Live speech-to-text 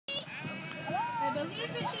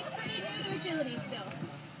believe that she's pretty new to agility still.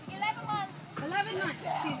 11 months. 11 months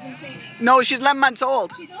she's been training. No, she's 11 months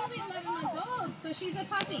old. She's only 11 months old, so she's a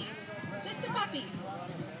puppy. Just a puppy.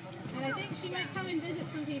 And I think she might come and visit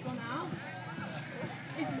some people now.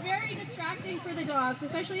 It's very distracting for the dogs,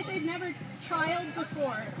 especially if they've never trialed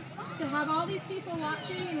before. To have all these people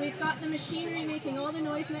watching and we've got the machinery making all the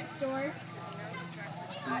noise next door.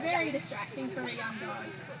 It's very distracting for a young dog.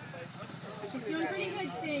 She's doing pretty good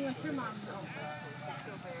staying with her mom though.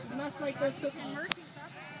 She must like those cookies.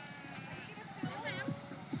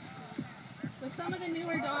 With some of the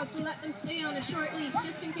newer dogs, we let them stay on a short leash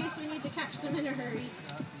just in case we need to catch them in a hurry.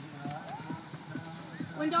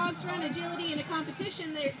 When dogs run agility in a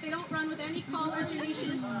competition, they don't run with any collars or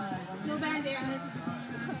leashes, no bandanas.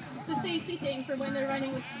 It's a safety thing for when they're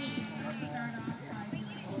running with speed.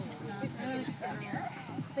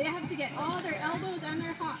 They have to get all their elbows and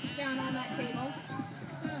their hocks down on that table.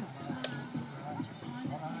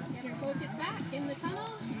 Get her focus back in the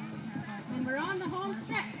tunnel, and we're on the home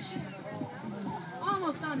stretch.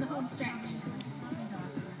 Almost on the home stretch.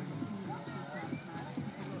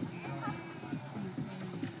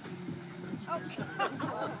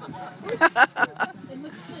 It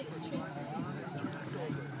looks like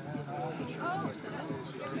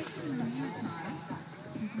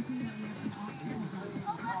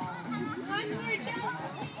one more jump,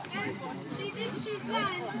 and she thinks she's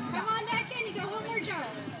done. Come on back in, you go one more jump.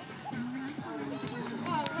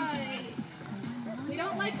 All right. We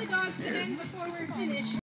don't like the dogs to end before we're finished.